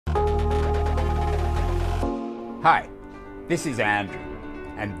Hi, this is Andrew,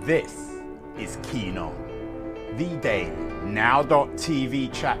 and this is Keen On, the daily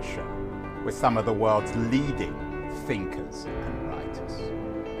now.tv chat show with some of the world's leading thinkers and writers.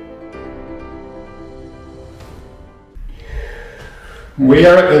 We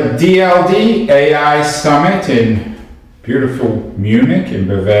are at the DLD AI Summit in beautiful Munich in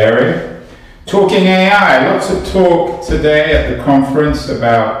Bavaria, talking AI. Lots of talk today at the conference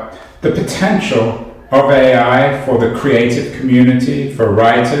about the potential of AI for the creative community, for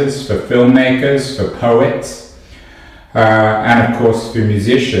writers, for filmmakers, for poets, and of course for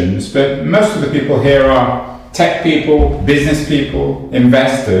musicians. But most of the people here are tech people, business people,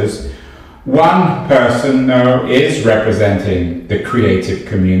 investors. One person, though, is representing the creative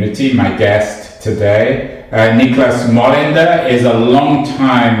community. My guest today, Niclas Molinder, is a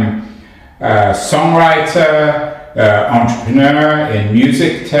long-time songwriter, entrepreneur in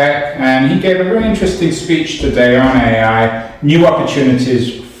music tech, and he gave a very interesting speech today on AI, new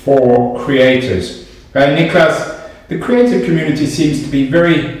opportunities for creators. Niclas, the creative community seems to be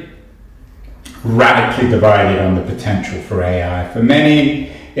very radically divided on the potential for AI. For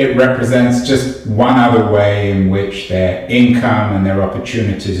many, it represents just one other way in which their income and their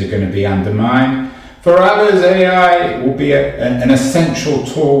opportunities are going to be undermined. For others, AI will be an essential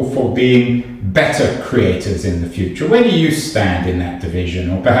tool for being better creators in the future. Where do you stand in that division,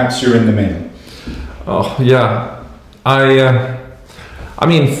 or perhaps you're in the middle? Oh yeah, I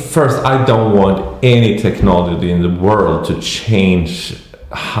mean, first, I don't want any technology in the world to change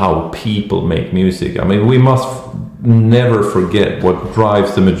how people make music. I mean, we must never forget what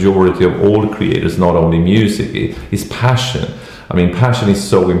drives the majority of all creators, not only music, is passion. I mean, passion is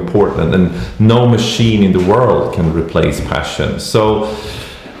so important, and no machine in the world can replace passion. So,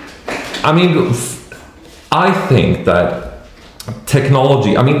 I mean, I think that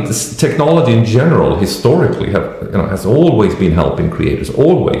technology in general, historically, has always been helping creators,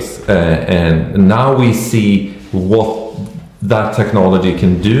 always. And now we see what that technology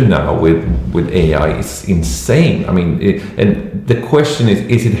can do now with AI is insane. I mean, and the question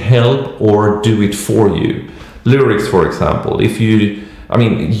is it help or do it for you? Lyrics, for example, if you,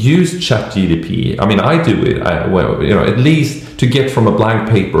 use ChatGPT. I mean, I do it, at least to get from a blank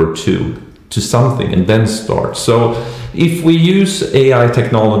paper to something and then start. So if we use AI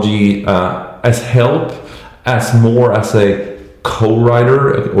technology as help, as more as a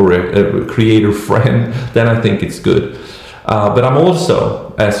co-writer or a creator friend, then I think it's good. But I'm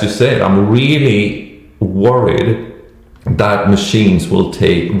also, as you said, I'm really worried that machines will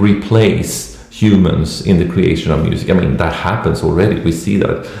replace humans in the creation of music. I mean, that happens already. We see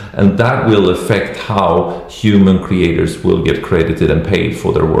that. And that will affect how human creators will get credited and paid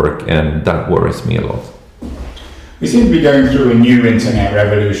for their work. And that worries me a lot. We seem to be going through a new internet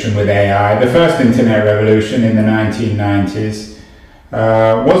revolution with AI. The first internet revolution in the 1990s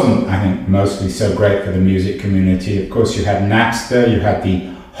wasn't, I think, mostly so great for the music community. Of course, you had Napster, you had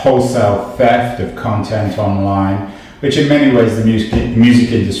the wholesale theft of content online, which in many ways the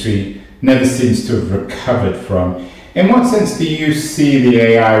music industry never seems to have recovered from. In what sense do you see the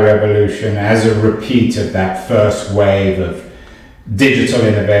AI revolution as a repeat of that first wave of digital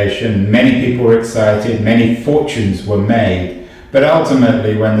innovation? Many people were excited, many fortunes were made, but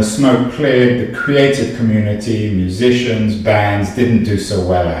ultimately when the smoke cleared, the creative community, musicians, bands didn't do so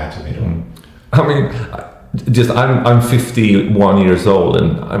well out of it all. I mean, I'm 51 years old,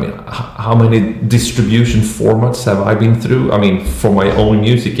 and I mean, how many distribution formats have I been through? I mean, for my own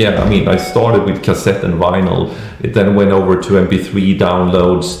music, yeah. I mean, I started with cassette and vinyl. It then went over to MP3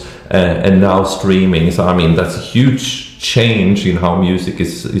 downloads, and now streaming. So I mean, that's a huge change in how music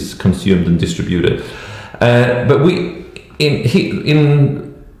is consumed and distributed. But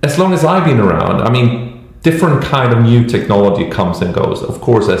as long as I've been around, I mean, different kind of new technology comes and goes. Of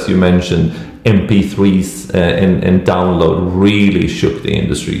course, as you mentioned, MP3s and download really shook the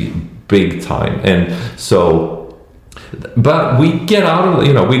industry big time. And so, but we got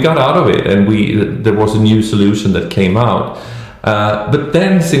out of it, and there was a new solution that came out. But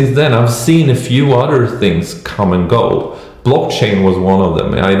then, since then, I've seen a few other things come and go. Blockchain was one of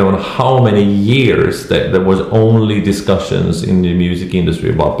them. I don't know how many years that there was only discussions in the music industry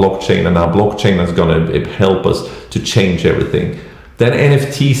about blockchain, and now blockchain is going to help us to change everything. Then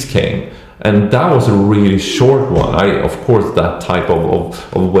NFTs came, and that was a really short one. Of course, that type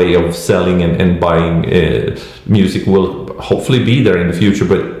of way of selling and buying music will hopefully be there in the future,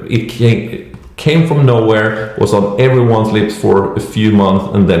 but it came from nowhere, was on everyone's lips for a few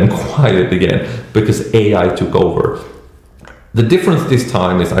months, and then quiet again because AI took over. The difference this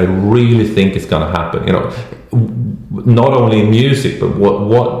time is I really think it's going to happen. Not only in music, but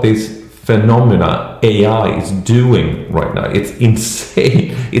what this phenomena AI is doing right now. It's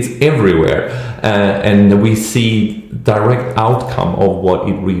insane. It's everywhere, and we see direct outcome of what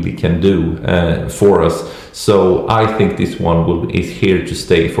it really can do for us. So I think this one is here to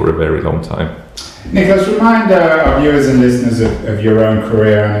stay for a very long time. Niclas, remind our viewers and listeners of your own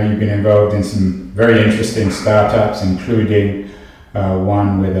career. I know you've been involved in some very interesting startups, including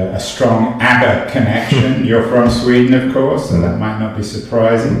one with a strong ABBA connection. You're from Sweden, of course, so that might not be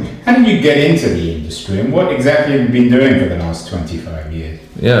surprising. How did you get into the industry, and what exactly have you been doing for the last 25 years?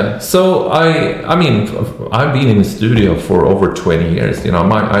 Yeah, so I mean, I've been in the studio for over 20 years. You know,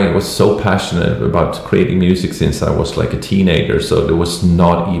 I was so passionate about creating music since I was like a teenager. So there was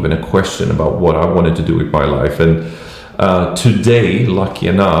not even a question about what I wanted to do with my life. And today, lucky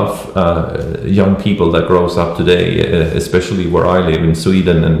enough, young people that grows up today, especially where I live in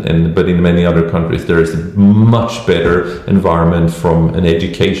Sweden, but in many other countries, there is a much better environment from an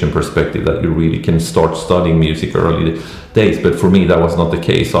education perspective that you really can start studying music early days. But for me, that was not the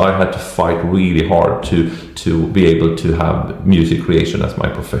case. So I had to fight really hard to be able to have music creation as my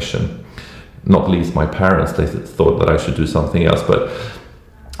profession. Not least my parents, they thought that I should do something else. But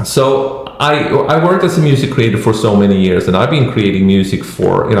so I worked as a music creator for so many years, and I've been creating music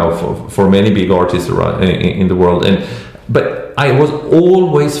for many big artists around in the world. But I was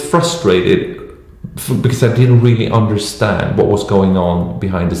always frustrated because I didn't really understand what was going on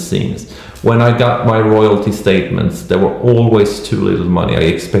behind the scenes. When I got my royalty statements, there were always too little money. I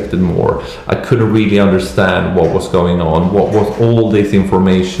expected more. I couldn't really understand what was going on. What was all this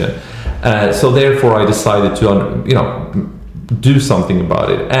information? So therefore, I decided to do something about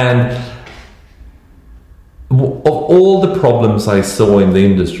it. And of all the problems I saw in the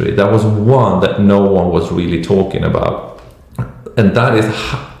industry, there was one that no one was really talking about, and that is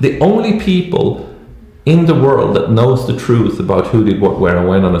the only people in the world that knows the truth about who did what, where, and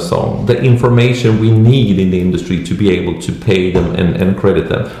when on a song, the information we need in the industry to be able to pay them and credit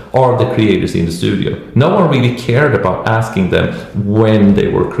them, are the creators in the studio. No one really cared about asking them when they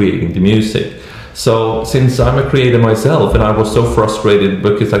were creating the music. So since I'm a creator myself, and I was so frustrated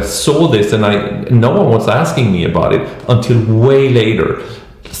because I saw this and no one was asking me about it until way later,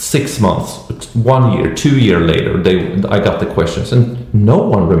 6 months, 1 year, 2 years later, I got the questions, and no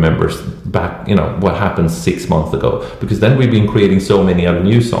one remembers back, what happened 6 months ago, because then we've been creating so many other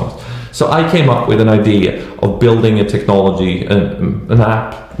new songs. So I came up with an idea of building a technology, an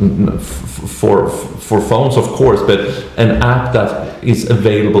app for phones, of course, but an app that is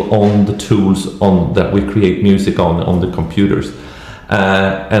available on the tools that we create music on the computers.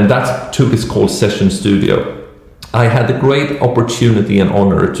 And that tool is called Session Studio. I had the great opportunity and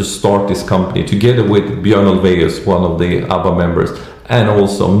honor to start this company together with Björn Ulvaeus, one of the ABBA members, and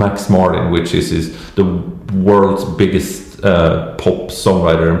also Max Martin, which is the world's biggest pop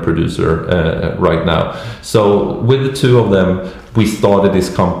songwriter and producer right now. So with the two of them, we started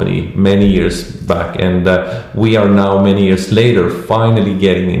this company many years back, and we are now many years later finally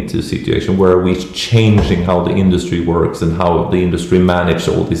getting into a situation where we're changing how the industry works and how the industry manages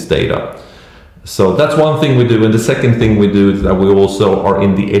all this data. So that's one thing we do. And the second thing we do is that we also are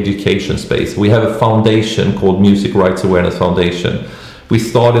in the education space. We have a foundation called Music Rights Awareness Foundation. We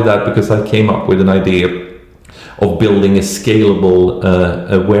started that because I came up with an idea of building a scalable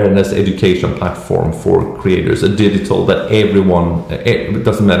awareness education platform for creators, a digital that everyone, it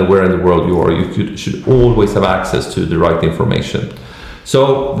doesn't matter where in the world you are, you should always have access to the right information.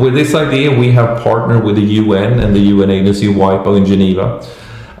 So with this idea, we have partnered with the UN and the UN agency WIPO in Geneva.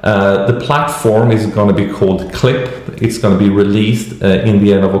 The platform is going to be called CLIP. It's going to be released in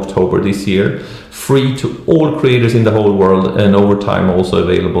the end of October this year, free to all creators in the whole world, and over time also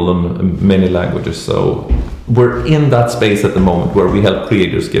available in many languages. So we're in that space at the moment where we help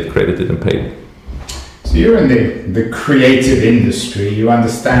creators get credited and paid. So you're in the creative industry. You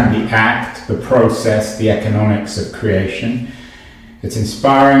understand the act, the process, the economics of creation. It's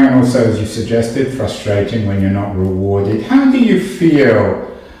inspiring and also, as you suggested, frustrating when you're not rewarded. How do you feel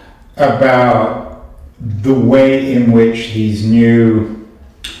about the way in which these new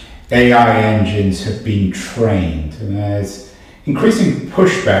AI engines have been trained? And there's increasing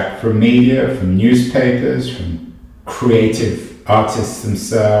pushback from media, from newspapers, from creative artists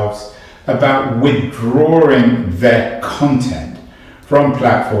themselves about withdrawing their content from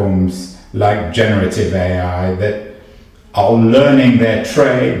platforms like generative AI that are learning their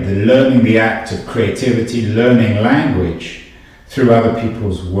trade, they're learning the act of creativity, learning language through other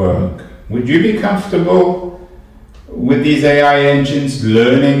people's work. Would you be comfortable with these AI engines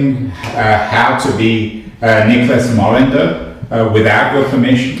learning how to be Niclas Molinder without your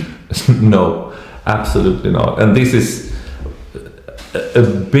permission? No, absolutely not. And this is, a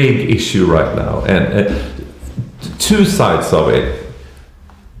big issue right now, and two sides of it.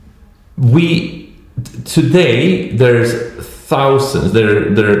 Today there's thousands.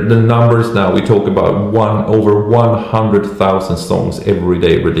 The numbers now, we talk about over 100,000 songs every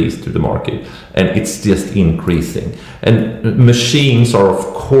day released to the market, and it's just increasing. And machines are of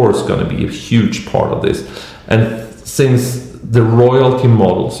course going to be a huge part of this. And since the royalty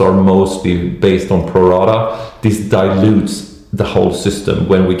models are mostly based on pro rata, this dilutes the whole system.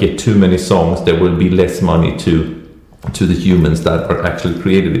 When we get too many songs, there will be less money to the humans that are actually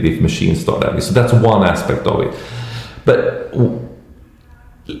created it if machines start having. So that's one aspect of it. But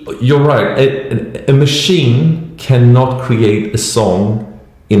you're right, a machine cannot create a song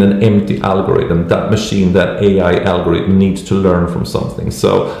in an empty algorithm. That machine, that AI algorithm, needs to learn from something.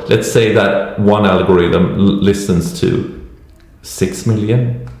 So let's say that one algorithm listens to 6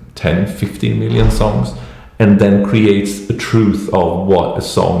 million, 10, 15 million songs, and then creates a truth of what a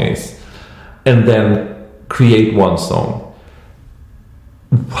song is, and then create one song.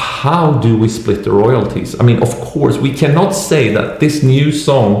 How do we split the royalties? I mean, of course, we cannot say that this new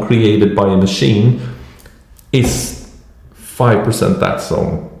song created by a machine is 5% that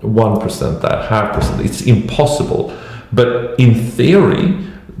song, 1% that, 0.5%. It's impossible. But in theory,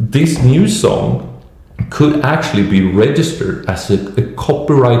 this new song could actually be registered as a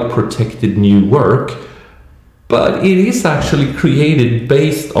copyright protected new work, but it is actually created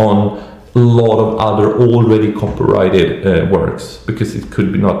based on a lot of other already copyrighted works, because it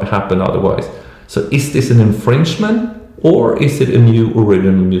could not happen otherwise. So is this an infringement, or is it a new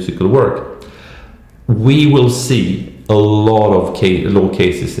original musical work? We will see a lot of law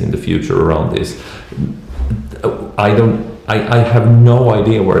cases in the future around this. I have no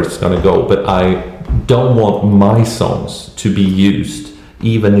idea where it's going to go, but I don't want my songs to be used,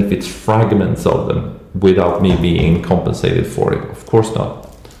 even if it's fragments of them, without me being compensated for it. Of course not.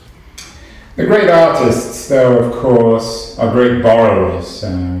 The great artists, though, of course, are great borrowers. You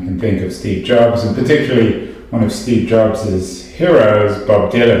can think of Steve Jobs, and particularly one of Steve Jobs' heroes,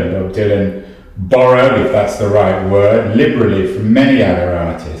 Bob Dylan. Bob Dylan borrowed, if that's the right word, liberally from many other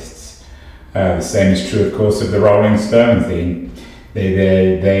artists. The same is true, of course, of the Rolling Stones.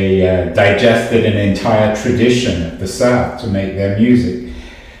 They digested an entire tradition of the South to make their music.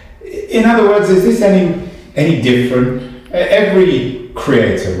 In other words, is this any different? Every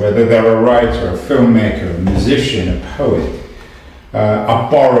creator, whether they're a writer, a filmmaker, a musician, a poet, are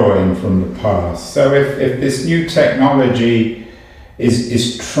borrowing from the past. So if this new technology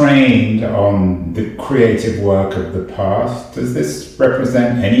is trained on the creative work of the past, does this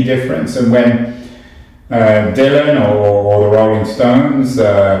represent any difference? And when Dylan or the Rolling Stones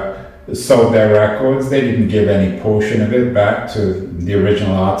sold their records, they didn't give any portion of it back to the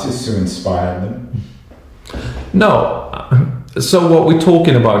original artists who inspired them. No. So what we're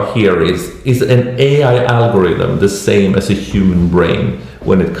talking about here is an AI algorithm the same as a human brain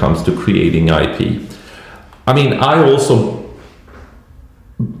when it comes to creating IP. I mean, I also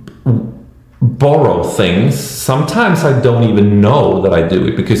borrow things. Sometimes I don't even know that I do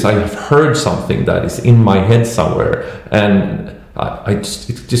it, because I have heard something that is in my head somewhere, and it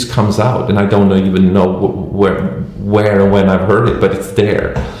just comes out, and I don't even know where and when I've heard it, but it's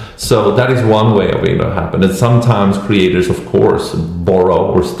there. So that is one way of it happen. And sometimes creators, of course,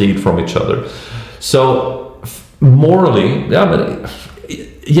 borrow or steal from each other. So morally,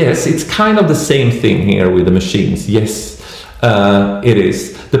 yes, it's kind of the same thing here with the machines. Yes, it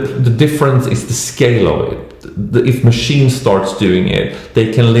is. The difference is the scale of it. If machine starts doing it,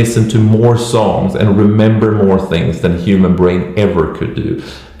 they can listen to more songs and remember more things than a human brain ever could do,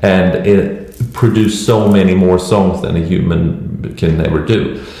 and it produce so many more songs than a human can ever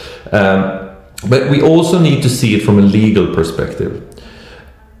do. But we also need to see it from a legal perspective.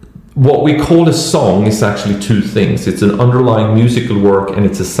 What we call a song is actually two things. It's an underlying musical work, and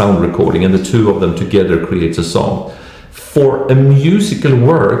it's a sound recording, and the two of them together creates a song. For a musical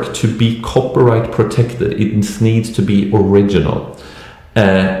work to be copyright protected, it needs to be original.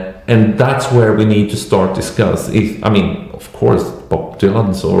 And that's where we need to start discuss. Of course, Bob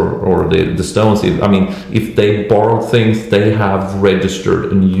Dylan's or the Stones, if they borrow things, they have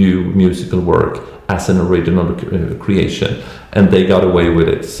registered a new musical work as an original creation, and they got away with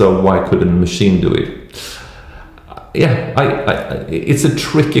it. So why couldn't a machine do it? It's a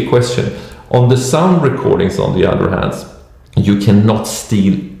tricky question. On the sound recordings, on the other hand, you cannot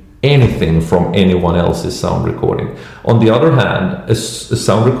steal anything from anyone else's sound recording. On the other hand, a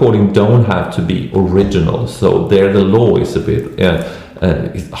sound recording don't have to be original, so there the law is a bit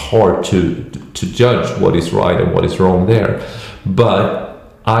it's hard to judge what is right and what is wrong there.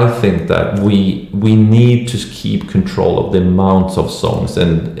 But I think that we need to keep control of the amounts of songs,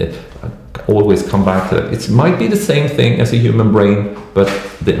 and always come back to that. It might be the same thing as a human brain, but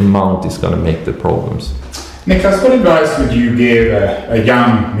the amount is going to make the problems. Niclas, what advice would you give a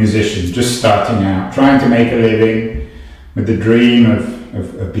young musician just starting out, trying to make a living with the dream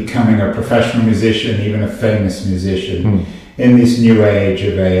of becoming a professional musician, even a famous musician, in this new age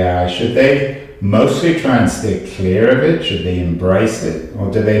of AI? Should they mostly try and stay clear of it? Should they embrace it?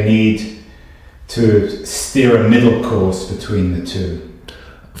 Or do they need to steer a middle course between the two?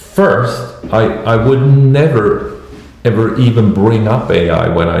 First, I would never ever even bring up AI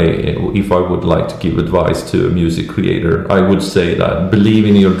if I would like to give advice to a music creator. I would say that believe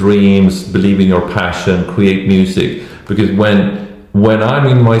in your dreams, believe in your passion, create music. Because when I'm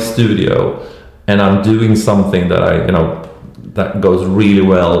in my studio and I'm doing something that that goes really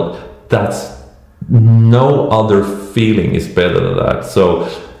well, that's no other feeling is better than that. So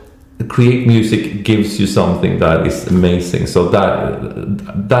create music gives you something that is amazing. So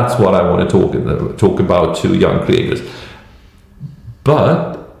that's what I want to talk about to young creators.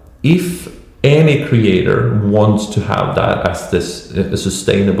 But if any creator wants to have that as a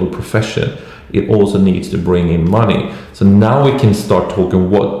sustainable profession, it also needs to bring in money. So now we can start talking,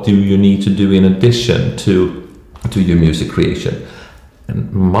 what do you need to do in addition to your music creation?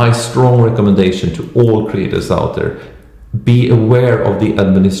 And my strong recommendation to all creators out there, be aware of the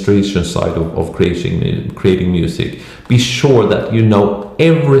administration side of creating music. Be sure that you know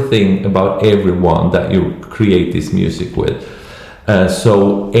everything about everyone that you create this music with.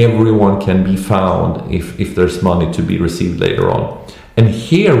 So everyone can be found if there's money to be received later on. And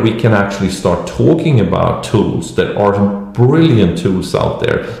here we can actually start talking about tools that are brilliant tools out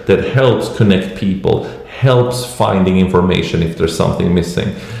there that helps connect people, helps finding information if there's something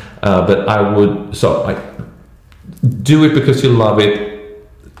missing. But do it because you love it.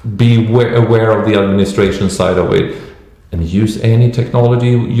 Be aware of the administration side of it, and use any technology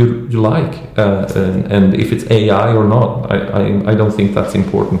you like. And if it's AI or not, I don't think that's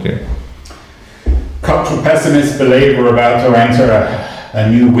important here. Cultural pessimists believe we're about to enter a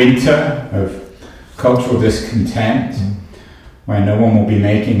new winter of cultural discontent, where no one will be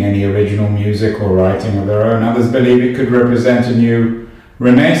making any original music or writing of their own. Others believe it could represent a new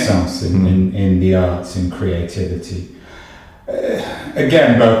renaissance in the arts and creativity.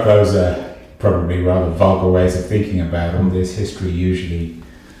 Again, both those are probably rather vulgar ways of thinking about all this. History usually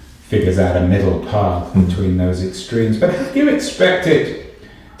figures out a middle path between those extremes. But how do you expect it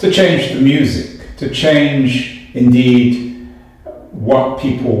to change the music, to change indeed what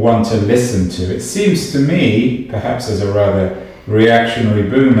people want to listen to? It seems to me, perhaps as a rather reactionary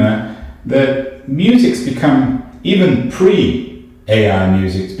boomer, that music's become, even pre-AI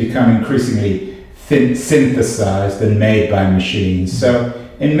music's become increasingly synthesized and made by machines. So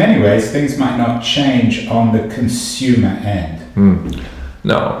in many ways, things might not change on the consumer end.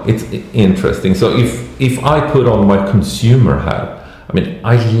 No, it's interesting. So if I put on my consumer hat, I mean,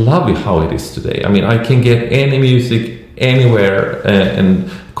 I love it how it is today. I mean, I can get any music anywhere and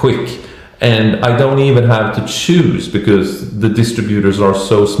quick. And I don't even have to choose, because the distributors are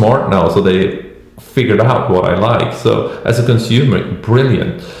so smart now, so they figured out what I like. So as a consumer,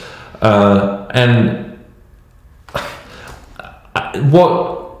 brilliant. And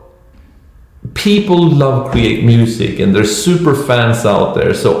what people love create music, and there's super fans out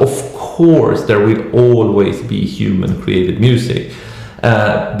there. So of course there will always be human created music.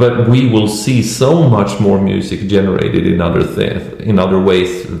 But we will see so much more music generated in other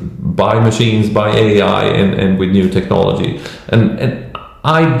ways, by machines, by AI, and with new technology. And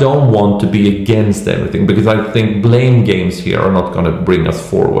I don't want to be against everything, because I think blame games here are not going to bring us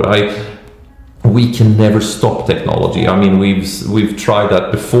forward. We can never stop technology. I mean, we've tried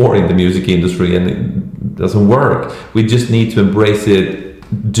that before in the music industry, and it doesn't work. We just need to embrace it,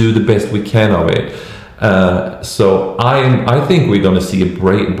 do the best we can of it. So I think we're going to see a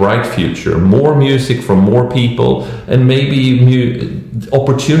bright future, more music from more people, and maybe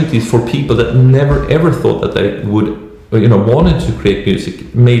opportunities for people that never ever thought that they would, wanted to create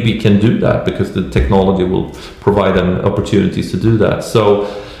music, maybe can do that, because the technology will provide them opportunities to do that. So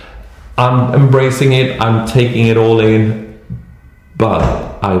I'm embracing it, I'm taking it all in, but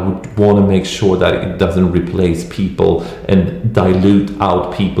I would want to make sure that it doesn't replace people and dilute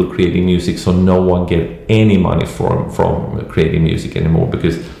out people creating music, so no one get any money from creating music anymore,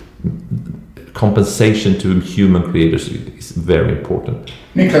 because compensation to human creators is very important.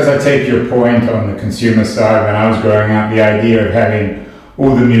 Niclas, I take your point on the consumer side. When I was growing up, the idea of having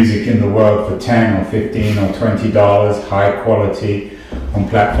all the music in the world for $10 or $15 or $20, high quality, on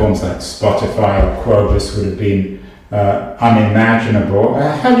platforms like Spotify or Qobuz would have been unimaginable.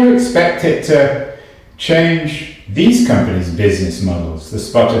 How do you expect it to change these companies' business models, the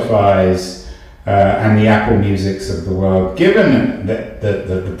Spotify's and the Apple Musics of the world, given that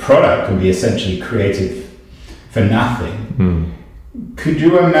the product can be essentially created for nothing? Could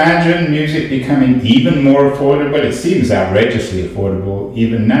you imagine music becoming even more affordable? It seems outrageously affordable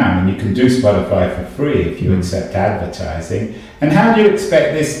even now. I mean, you can do Spotify for free if you accept advertising. And how do you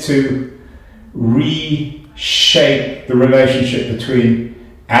expect this to reshape the relationship between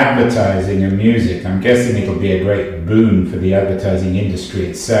advertising and music? I'm guessing it'll be a great boon for the advertising industry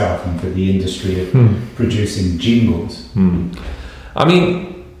itself and for the industry of producing jingles. I mean,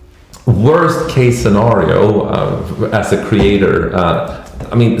 worst case scenario as a creator,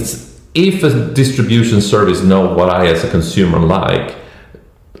 I mean, if a distribution service know what I as a consumer like,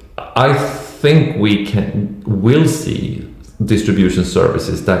 I think we'll see distribution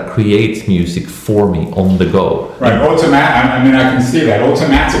services that creates music for me on the go. Right, I mean, I can see that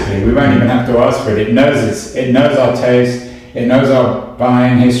automatically. We won't even have to ask for it. It knows our taste. It knows our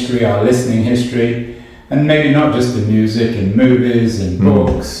buying history, our listening history, and maybe not just the music, in movies, in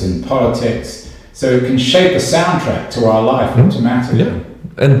books, in politics. So it can shape a soundtrack to our life automatically. Yeah,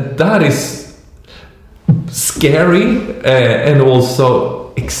 and that is scary and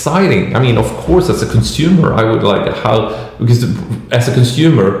also exciting. I mean, of course, as a consumer, I would like because as a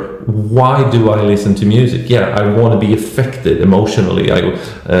consumer, why do I listen to music? Yeah, I want to be affected emotionally.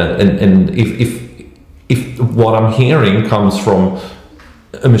 And if what I'm hearing comes from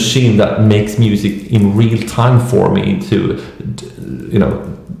a machine that makes music in real time for me to,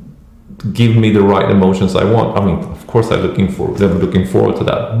 give me the right emotions I want. I mean, of course, I'm looking forward to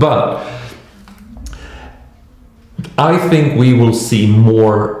that. But I think we will see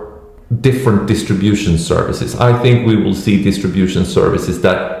more different distribution services. I think we will see distribution services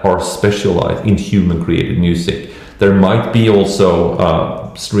that are specialized in human-created music. There might be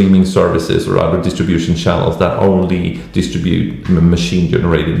also streaming services or other distribution channels that only distribute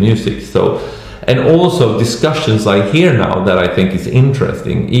machine-generated music. So, and also discussions I hear now that I think is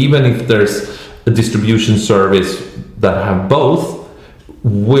interesting. Even if there's a distribution service that have both,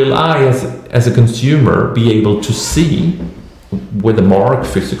 will I, as a consumer, be able to see with a mark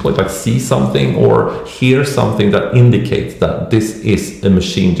physically, like see something or hear something that indicates that this is a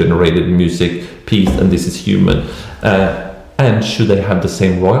machine-generated music piece and this is human? And should they have the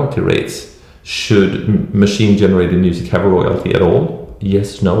same royalty rates? Should machine-generated music have a royalty at all?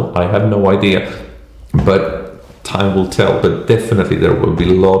 Yes, no, I have no idea. But time will tell. But definitely there will be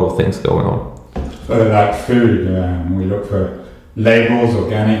a lot of things going on. So like food, we look for labels,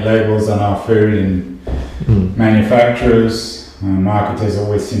 organic labels on our food, and manufacturers, marketers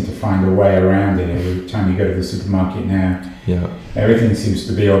always seem to find a way around it. Every time you go to the supermarket now, everything seems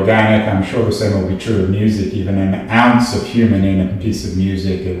to be organic. I'm sure the same will be true of music. Even an ounce of human in a piece of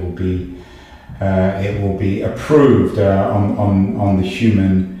music, it will be approved on the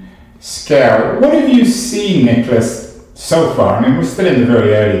human scale. What have you seen, Niclas, so far? I mean, we're still in the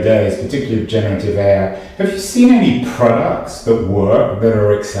very early days, particularly of generative AI. Have you seen any products that work, that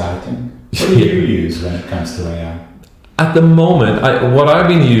are exciting? What do you use when it comes to AI? At the moment, what I've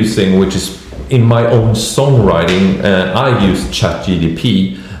been using, which is in my own songwriting, I use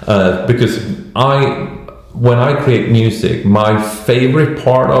ChatGPT because when I create music, my favorite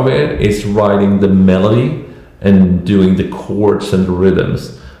part of it is writing the melody and doing the chords and the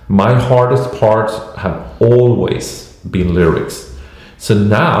rhythms. My hardest parts have always been lyrics. So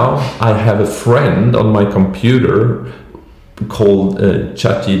now I have a friend on my computer called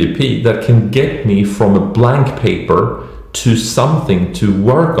ChatGPT that can get me from a blank paper to something to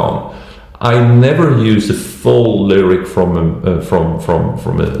work on. I never use a full lyric from a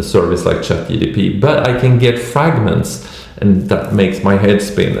service like ChatGPT, but I can get fragments, and that makes my head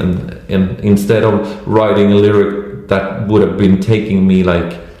spin. And instead of writing a lyric that would have been taking me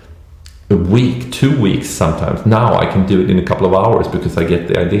like a week, 2 weeks sometimes, now I can do it in a couple of hours because I get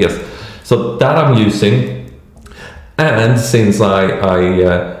the ideas. So that I'm using. And since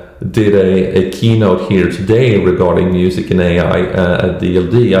I did a keynote here today regarding music and AI at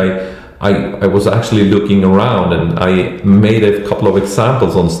DLD, I was actually looking around and I made a couple of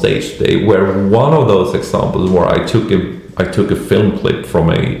examples on stage today, where one of those examples where I took a film clip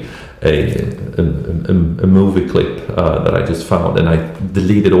from a movie clip that I just found, and I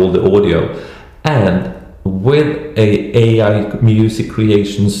deleted all the audio, and with a AI music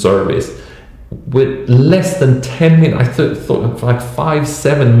creation service, with less than 10 minutes, I thought like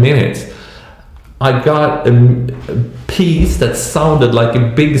 5-7 minutes, I got a piece that sounded like a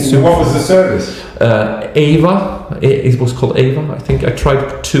big symphony. What was the service? Ava. It was called Ava. I think I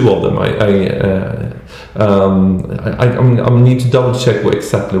tried 2 of them. I need to double check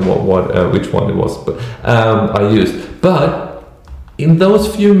exactly which one it was, but I used. But in those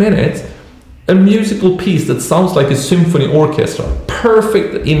few minutes, a musical piece that sounds like a symphony orchestra,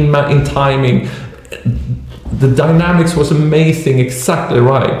 perfect in timing. The dynamics was amazing, exactly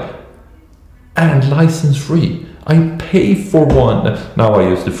right, and license free. I pay for one. Now I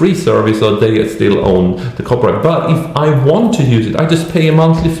use the free service, so they still own the copyright. But if I want to use it, I just pay a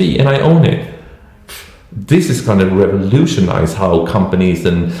monthly fee and I own it. This is going to revolutionize how companies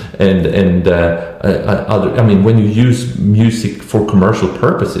and other. I mean, when you use music for commercial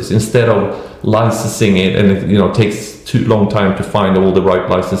purposes instead of licensing it, and it takes too long time to find all the right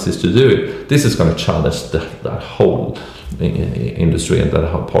licenses to do it. This is going to challenge that whole industry and that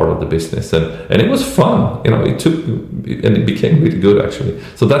whole part of the business, and it was fun. It became really good actually.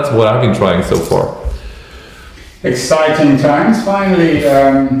 So that's what I've been trying so far. Exciting times. Finally,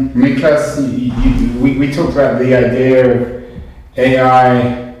 Niclas, we talked about the idea of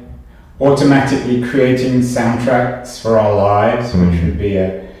AI automatically creating soundtracks for our lives, which would be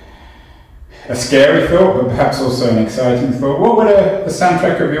a scary thought, but perhaps also an exciting thought. What would a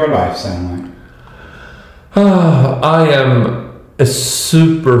soundtrack of your life sound like? I am a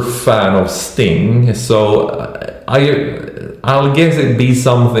super fan of Sting, so I'll guess it'd be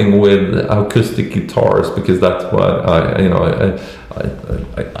something with acoustic guitars, because that's what I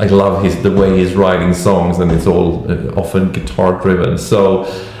love the way he's writing songs, and it's all often guitar driven. So,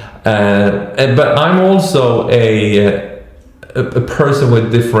 but I'm also a person with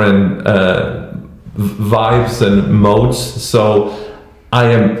different vibes and modes. So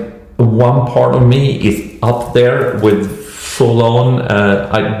one part of me is up there with full on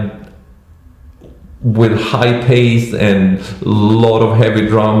with high pace and a lot of heavy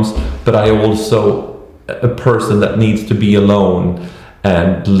drums, but I also a person that needs to be alone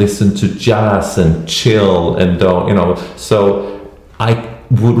and listen to jazz and chill and so I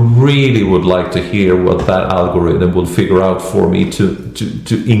would like to hear what that algorithm will figure out for me to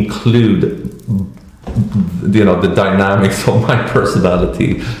include the dynamics of my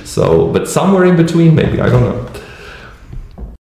personality. So, but somewhere in between, maybe, I don't know.